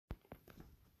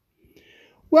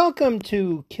Welcome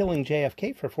to Killing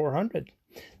JFK for 400.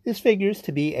 This figures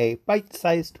to be a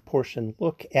bite-sized portion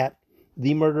look at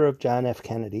the murder of John F.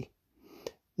 Kennedy.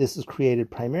 This is created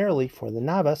primarily for the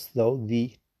novice, though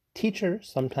the teacher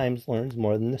sometimes learns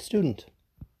more than the student.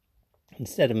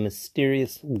 Instead of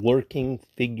mysterious lurking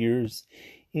figures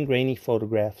in grainy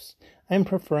photographs, I am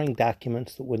preferring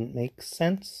documents that wouldn't make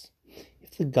sense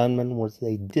if the gunman was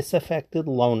a disaffected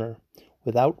loner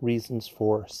without reasons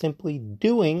for simply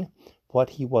doing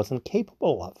what he wasn't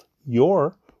capable of.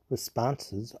 Your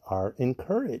responses are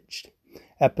encouraged.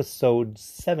 Episode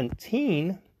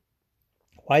 17,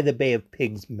 Why the Bay of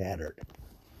Pigs Mattered.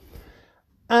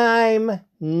 I'm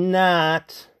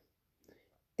not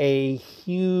a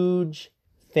huge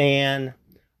fan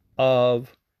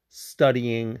of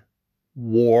studying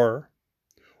war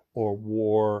or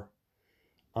war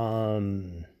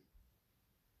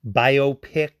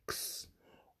biopics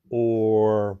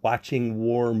or watching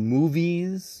war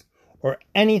movies or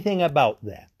anything about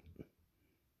that.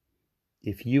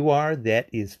 If you are, that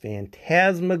is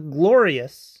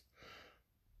phantasmaglorious,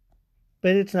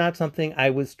 but it's not something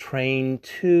I was trained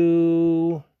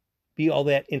to be all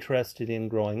that interested in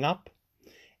growing up,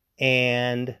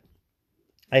 and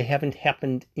I haven't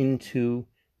happened into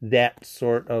that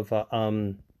sort of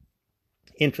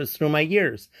interest through my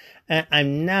years.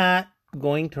 I'm not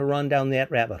going to run down that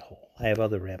rabbit hole. I have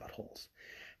other rabbit holes.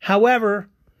 However,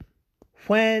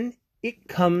 when it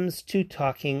comes to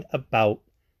talking about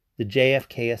the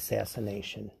JFK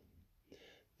assassination,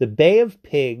 the Bay of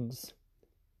Pigs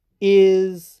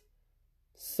is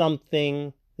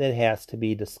something that has to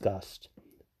be discussed,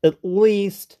 at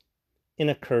least in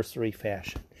a cursory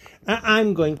fashion.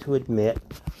 I'm going to admit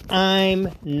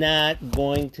I'm not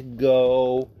going to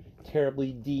go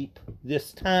terribly deep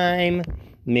this time.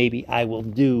 Maybe I will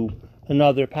do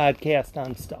another podcast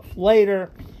on stuff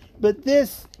later, but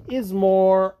this is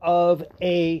more of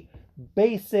a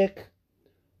basic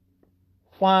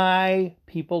why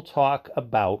people talk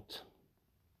about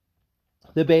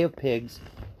the Bay of Pigs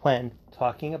when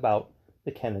talking about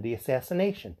the Kennedy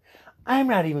assassination. I'm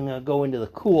not even going to go into the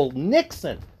cool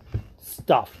Nixon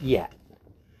stuff yet,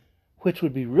 which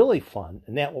would be really fun,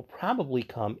 and that will probably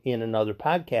come in another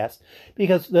podcast,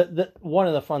 because the one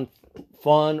of the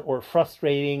fun or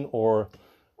frustrating or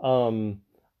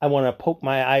I want to poke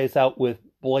my eyes out with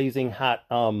blazing hot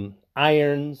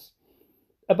irons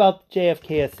about the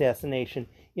JFK assassination.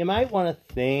 You might want to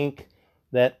think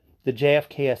that the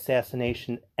JFK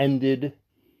assassination ended,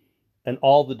 and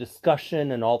all the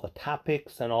discussion and all the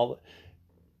topics and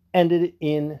ended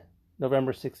in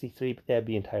November 63, but that'd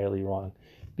be entirely wrong,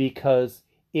 because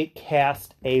it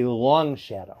cast a long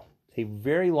shadow, a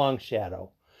very long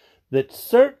shadow, that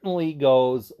certainly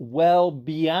goes well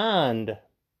beyond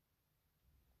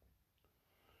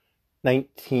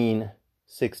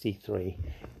 1963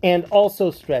 and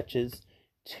also stretches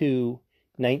to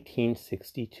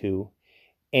 1962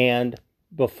 and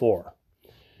before.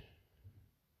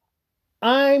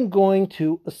 I'm going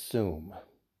to assume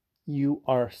you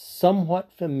are somewhat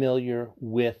familiar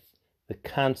with the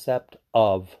concept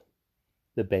of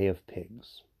the Bay of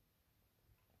Pigs.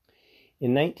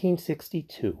 In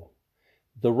 1962,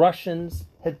 the Russians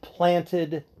had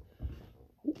planted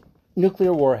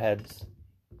nuclear warheads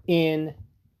in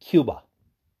Cuba,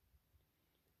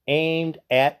 aimed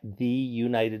at the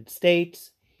United States,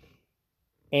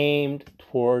 aimed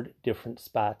toward different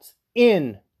spots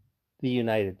in the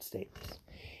United States.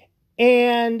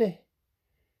 And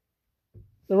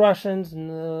the Russians and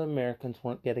the Americans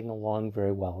weren't getting along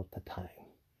very well at the time.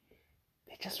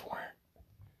 They just weren't.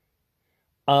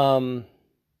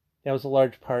 That was a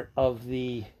large part of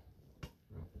the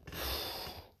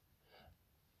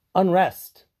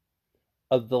unrest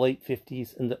of the late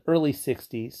 50s and the early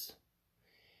 60s.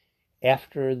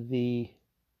 After the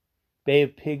Bay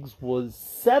of Pigs was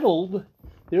settled,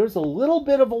 there was a little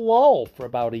bit of a lull for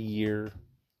about a year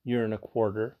and a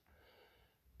quarter.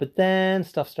 But then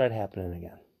stuff started happening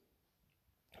again.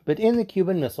 But in the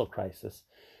Cuban Missile Crisis,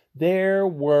 there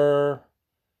were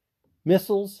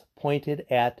missiles pointed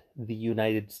at the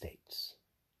United States.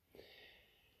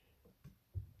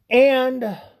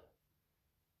 And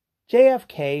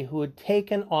JFK, who had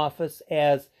taken office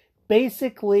as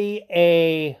basically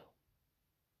a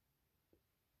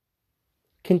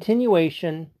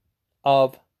continuation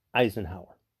of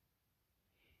Eisenhower.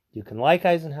 You can like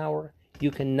Eisenhower, you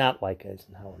can not like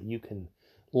Eisenhower. You can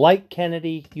like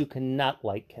Kennedy, you can not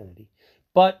like Kennedy.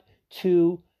 But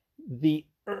to the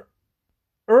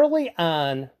early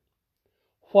on,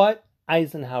 what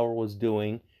Eisenhower was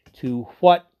doing to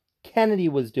what Kennedy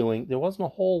was doing, there wasn't a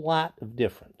whole lot of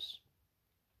difference.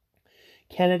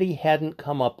 Kennedy hadn't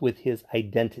come up with his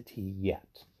identity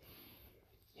yet.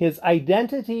 His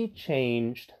identity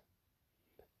changed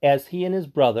as he and his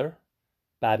brother,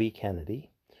 Bobby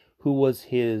Kennedy, who was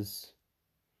his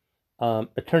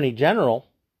attorney general,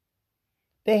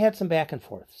 they had some back and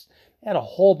forths. They had a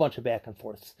whole bunch of back and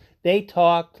forths. They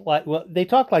talked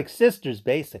like sisters,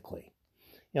 basically.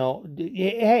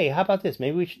 Hey, how about this?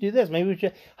 Maybe we should do this. Maybe we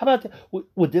should. How about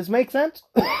would this make sense?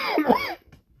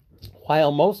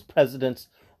 While most presidents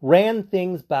ran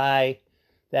things by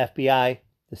the FBI,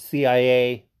 the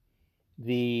CIA,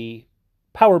 the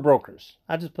power brokers.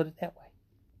 I'll just put it that way.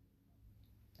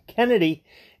 Kennedy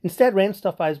instead ran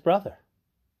stuff by his brother.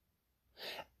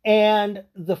 And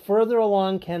the further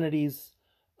along Kennedy's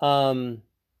time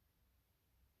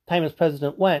as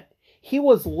president went, he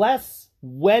was less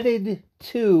wedded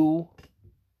to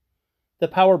the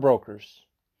power brokers.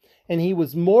 And he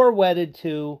was more wedded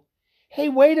to, hey,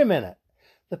 wait a minute.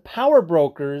 The power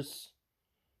brokers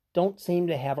don't seem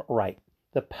to have it right.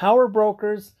 The power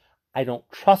brokers, I don't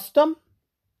trust them.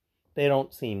 They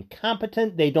don't seem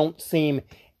competent. They don't seem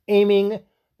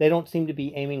to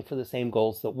be aiming for the same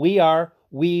goals that we are.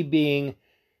 We being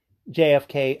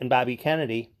JFK and Bobby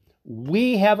Kennedy.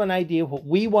 We have an idea of what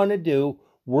we want to do.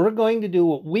 We're going to do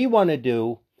what we want to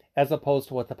do as opposed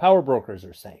to what the power brokers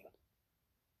are saying.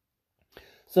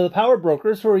 So the power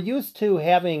brokers, who are used to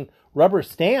having rubber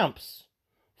stamps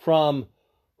from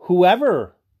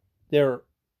whoever the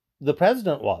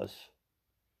president was,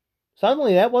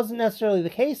 suddenly that wasn't necessarily the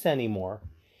case anymore.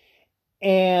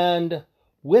 And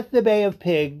with the Bay of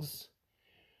Pigs,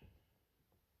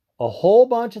 a whole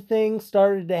bunch of things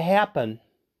started to happen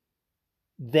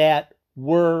that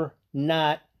were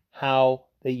not how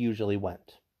they usually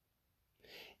went.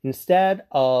 Instead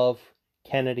of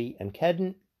Kennedy and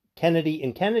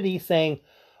Kennedy saying,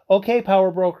 okay, power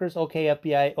brokers, okay,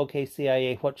 FBI, okay,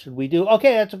 CIA, what should we do?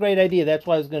 Okay, that's a great idea. That's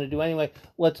what I was going to do anyway.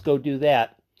 Let's go do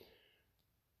that.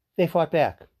 They fought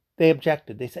back. They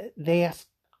objected. They asked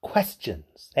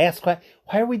questions. They asked, why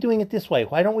are we doing it this way?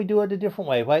 Why don't we do it a different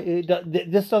way?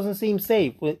 This doesn't seem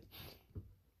safe.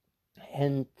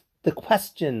 And the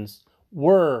questions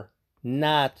were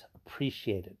not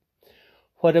appreciated.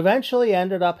 What eventually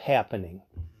ended up happening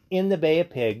in the Bay of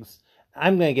Pigs,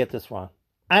 I'm going to get this wrong.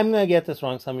 Some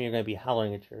of you are going to be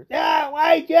hollering at your,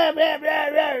 why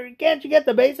can't you get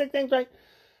the basic things right?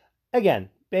 Again,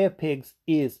 Bay of Pigs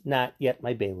is not yet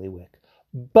my bailiwick.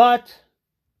 But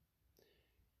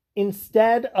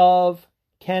instead of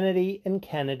Kennedy and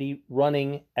Kennedy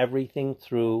running everything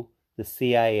through the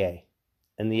CIA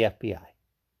and the FBI,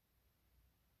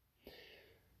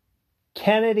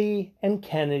 Kennedy and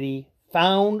Kennedy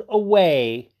found a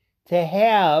way to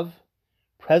have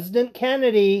President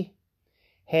Kennedy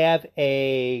have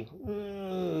a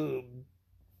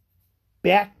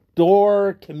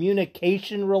backdoor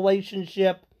communication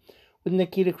relationship with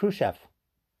Nikita Khrushchev.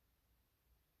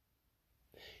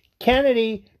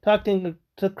 Kennedy talking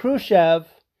to Khrushchev,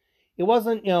 it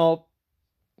wasn't, a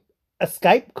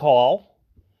Skype call,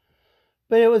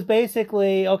 but it was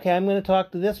basically, okay, I'm going to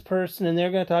talk to this person, and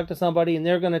they're going to talk to somebody, and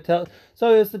they're going to tell.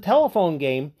 So it was the telephone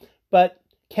game, but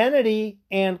Kennedy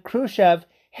and Khrushchev,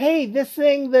 hey, this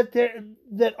thing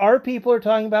that our people are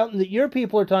talking about and that your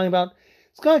people are talking about,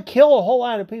 it's going to kill a whole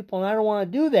lot of people, and I don't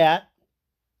want to do that.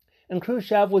 And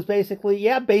Khrushchev was basically,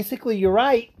 you're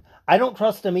right. I don't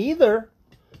trust him either.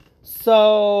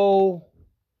 So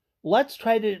let's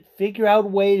try to figure out a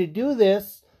way to do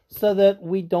this so that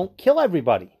we don't kill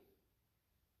everybody.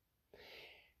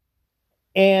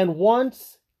 And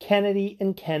once Kennedy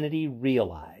and Kennedy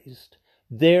realized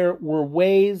there were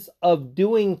ways of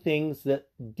doing things that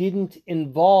didn't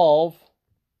involve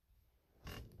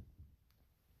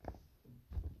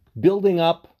building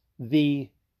up the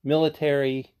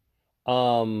military,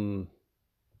 the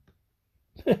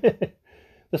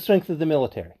strength of the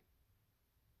military.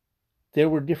 There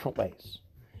were different ways.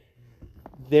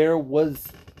 There was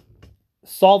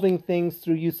solving things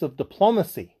through use of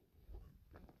diplomacy.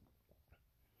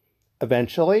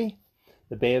 Eventually,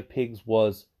 the Bay of Pigs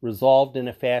was resolved in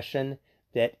a fashion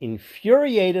that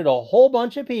infuriated a whole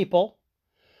bunch of people,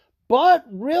 but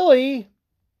really,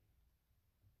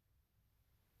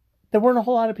 there weren't a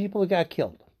whole lot of people that got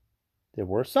killed. There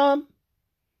were some,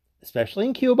 especially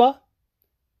in Cuba,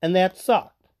 and that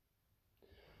sucked.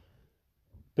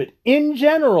 But in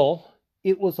general,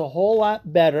 it was a whole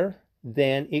lot better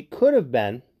than it could have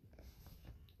been,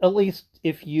 at least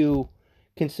if you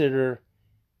consider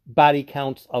body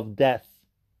counts of death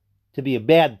to be a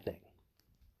bad thing.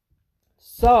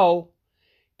 So,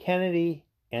 Kennedy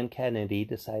and Kennedy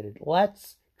decided,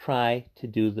 let's try to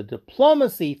do the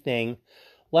diplomacy thing.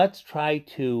 Let's try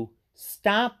to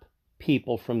stop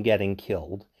people from getting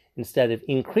killed instead of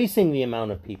increasing the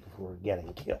amount of people who were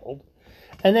getting killed.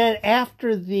 And then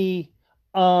after the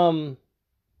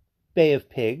Bay of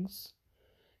Pigs,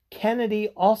 Kennedy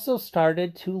also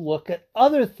started to look at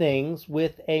other things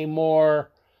with a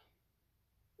more,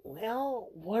 well,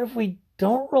 what if we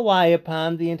don't rely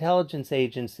upon the intelligence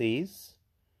agencies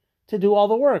to do all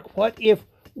the work? What if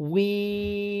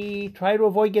we try to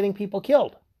avoid getting people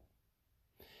killed?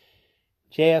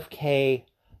 JFK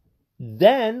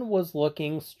then was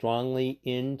looking strongly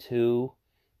into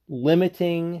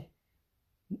limiting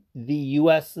the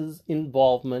U.S.'s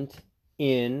involvement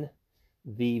in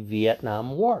the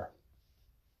Vietnam War.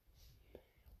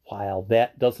 While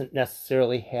that doesn't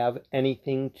necessarily have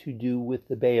anything to do with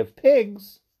the Bay of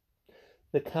Pigs,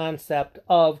 the concept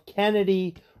of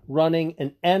Kennedy running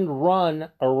an end run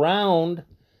around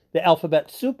the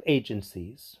alphabet soup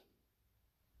agencies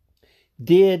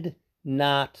did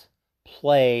not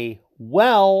play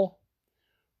well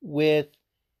with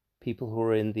people who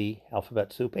are in the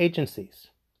alphabet soup agencies.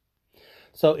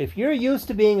 So if you're used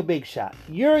to being a big shot,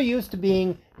 you're used to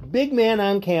being big man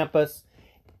on campus,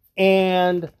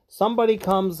 and somebody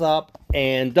comes up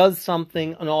and does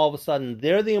something, and all of a sudden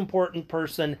they're the important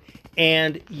person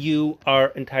and you are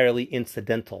entirely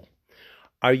incidental,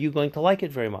 are you going to like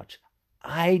it very much?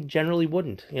 I generally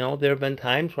wouldn't. There have been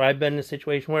times where I've been in a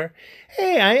situation where,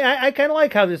 hey, I kind of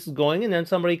like how this is going, and then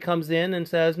somebody comes in and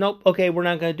says, nope, okay, we're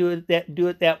not going to do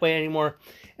it that way anymore,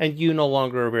 and you no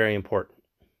longer are very important.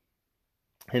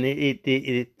 And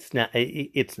it's not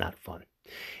fun.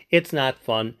 It's not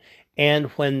fun. And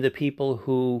when the people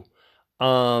who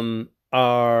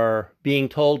are being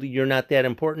told you're not that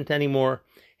important anymore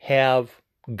have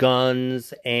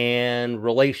guns and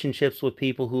relationships with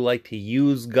people who like to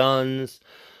use guns,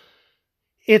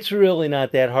 it's really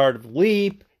not that hard of a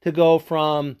leap to go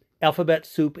from alphabet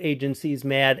soup agencies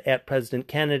mad at President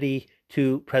Kennedy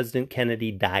to President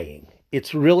Kennedy dying.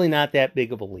 It's really not that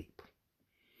big of a leap.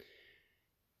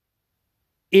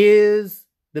 Is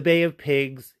the Bay of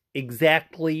Pigs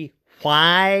exactly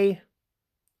why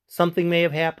something may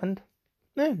have happened?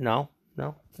 No.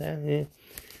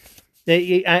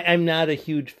 I'm not a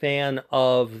huge fan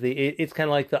of it's kind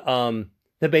of like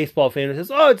the baseball fan who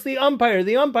says, oh, it's the umpire.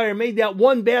 The umpire made that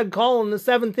one bad call in the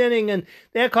 7th inning and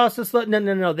that cost us.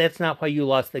 No. That's not why you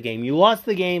lost the game. You lost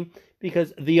the game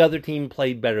because the other team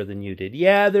played better than you did.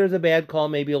 Yeah, there's a bad call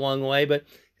maybe along the way, but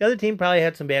the other team probably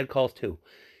had some bad calls too.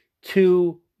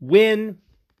 To win,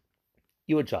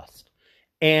 you adjust.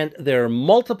 And there are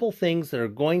multiple things that are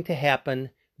going to happen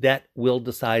that will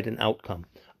decide an outcome.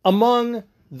 Among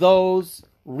those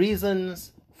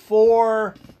reasons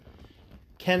for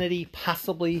Kennedy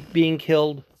possibly being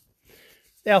killed,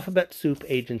 the alphabet soup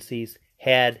agencies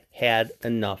had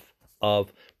enough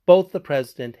of both the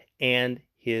president and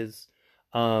his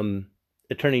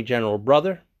attorney general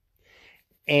brother.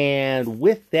 And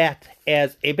with that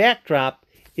as a backdrop,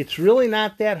 it's really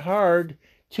not that hard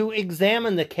to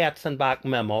examine the Katzenbach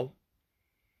memo,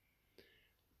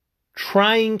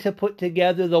 trying to put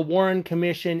together the Warren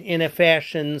Commission in a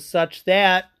fashion such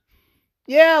that,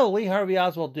 Lee Harvey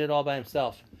Oswald did it all by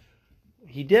himself.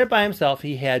 He did it by himself.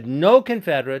 He had no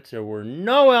Confederates. There were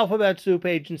no alphabet soup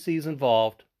agencies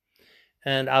involved.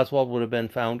 And Oswald would have been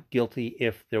found guilty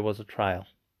if there was a trial.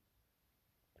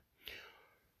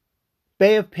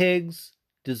 Bay of Pigs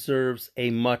deserves a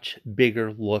much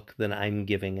bigger look than I'm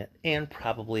giving it. And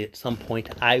probably at some point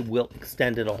I will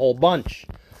extend it a whole bunch.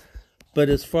 But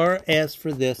as far as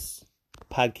for this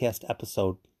podcast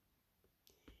episode,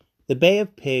 the Bay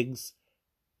of Pigs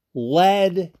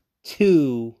led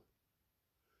to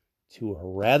a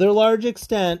rather large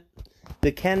extent,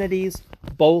 the Kennedys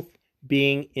both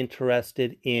being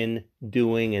interested in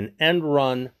doing an end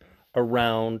run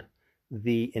around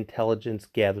the intelligence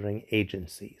gathering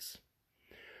agencies,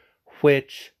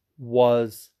 which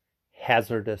was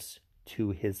hazardous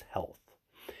to his health.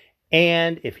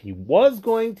 And if he was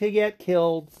going to get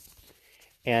killed,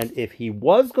 and if he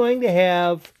was going to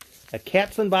have a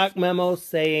Katzenbach memo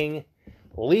saying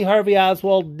Lee Harvey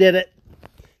Oswald did it,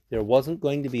 there wasn't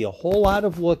going to be a whole lot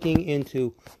of looking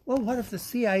into, well, what if the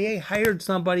CIA hired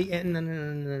somebody? And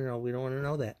no, we don't want to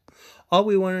know that. All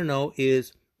we want to know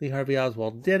is Lee Harvey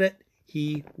Oswald did it.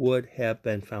 He would have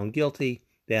been found guilty.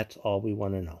 That's all we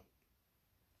want to know.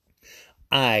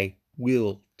 I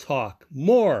will talk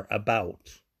more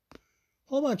about a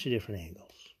whole bunch of different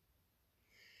angles.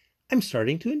 I'm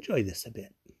starting to enjoy this a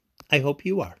bit. I hope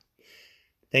you are.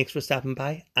 Thanks for stopping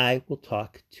by. I will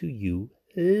talk to you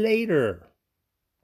later.